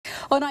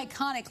An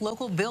iconic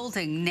local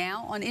building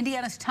now on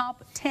Indiana's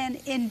top 10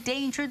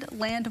 endangered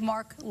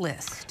landmark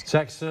list.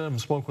 Zach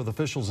Sims spoke with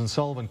officials in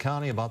Sullivan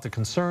County about the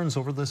concerns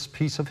over this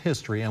piece of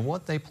history and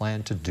what they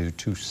plan to do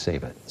to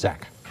save it.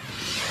 Zach.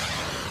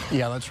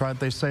 Yeah, that's right.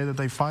 They say that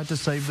they fight to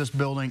save this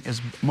building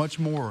is much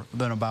more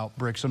than about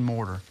bricks and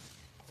mortar.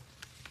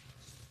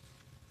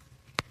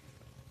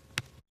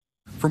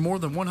 For more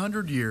than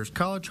 100 years,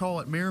 College Hall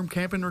at Merom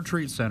Camp and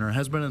Retreat Center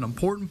has been an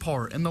important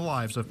part in the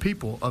lives of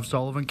people of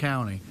Sullivan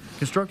County.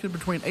 Constructed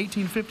between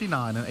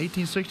 1859 and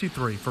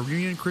 1863 for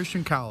Union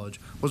Christian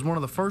College, was one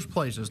of the first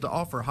places to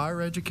offer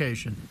higher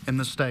education in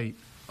the state.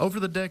 Over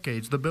the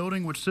decades, the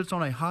building, which sits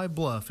on a high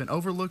bluff and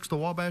overlooks the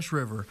Wabash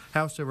River,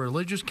 housed a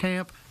religious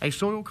camp, a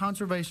soil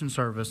conservation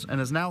service,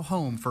 and is now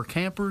home for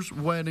campers,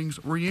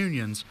 weddings,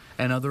 reunions,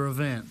 and other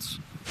events.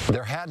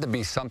 There had to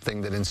be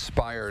something that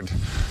inspired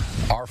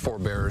our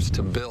forebears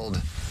to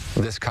build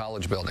this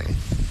college building.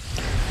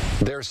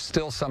 There's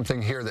still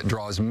something here that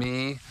draws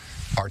me,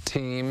 our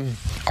team,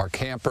 our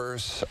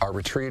campers, our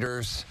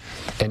retreaters,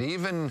 and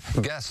even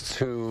guests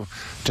who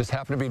just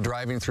happen to be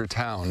driving through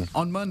town.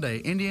 On Monday,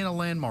 Indiana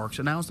Landmarks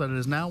announced that it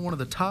is now one of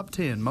the top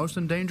 10 most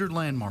endangered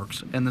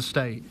landmarks in the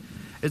state.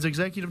 Its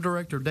executive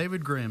director,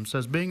 David Grimm,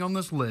 says being on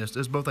this list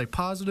is both a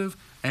positive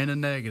and a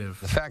negative.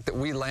 The fact that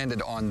we landed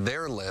on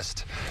their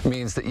list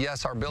means that,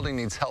 yes, our building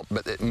needs help,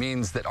 but it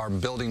means that our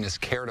building is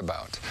cared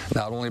about,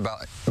 not only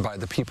by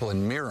the people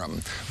in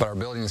Merom, but our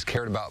building is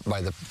cared about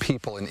by the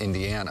people in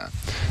Indiana.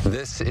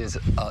 This is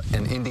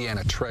an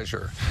Indiana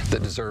treasure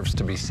that deserves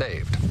to be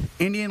saved.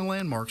 Indiana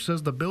Landmarks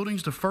says the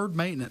building's deferred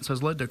maintenance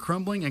has led to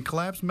crumbling and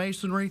collapsed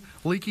masonry,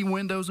 leaky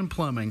windows and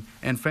plumbing,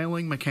 and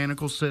failing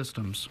mechanical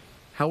systems.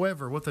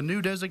 However, with the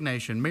new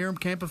designation, Merom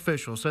Camp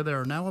officials say they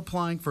are now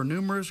applying for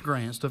numerous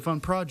grants to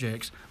fund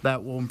projects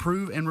that will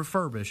improve and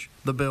refurbish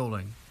the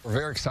building. We're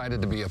very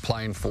excited to be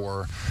applying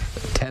for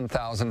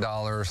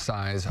 $10,000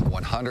 size,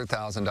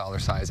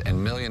 $100,000 size, and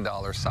 $1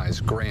 million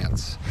size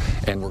grants.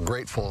 And we're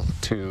grateful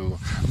to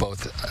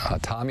both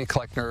Tommy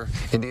Kleckner,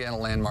 Indiana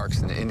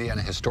Landmarks, and the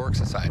Indiana Historic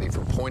Society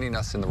for pointing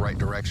us in the right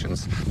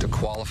directions to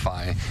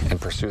qualify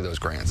and pursue those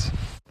grants.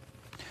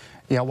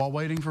 Yeah, while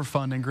waiting for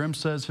funding, Grimm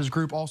says his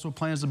group also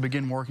plans to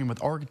begin working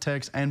with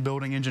architects and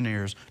building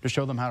engineers to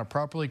show them how to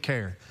properly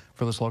care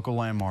for this local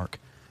landmark.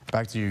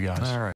 Back to you guys. All right.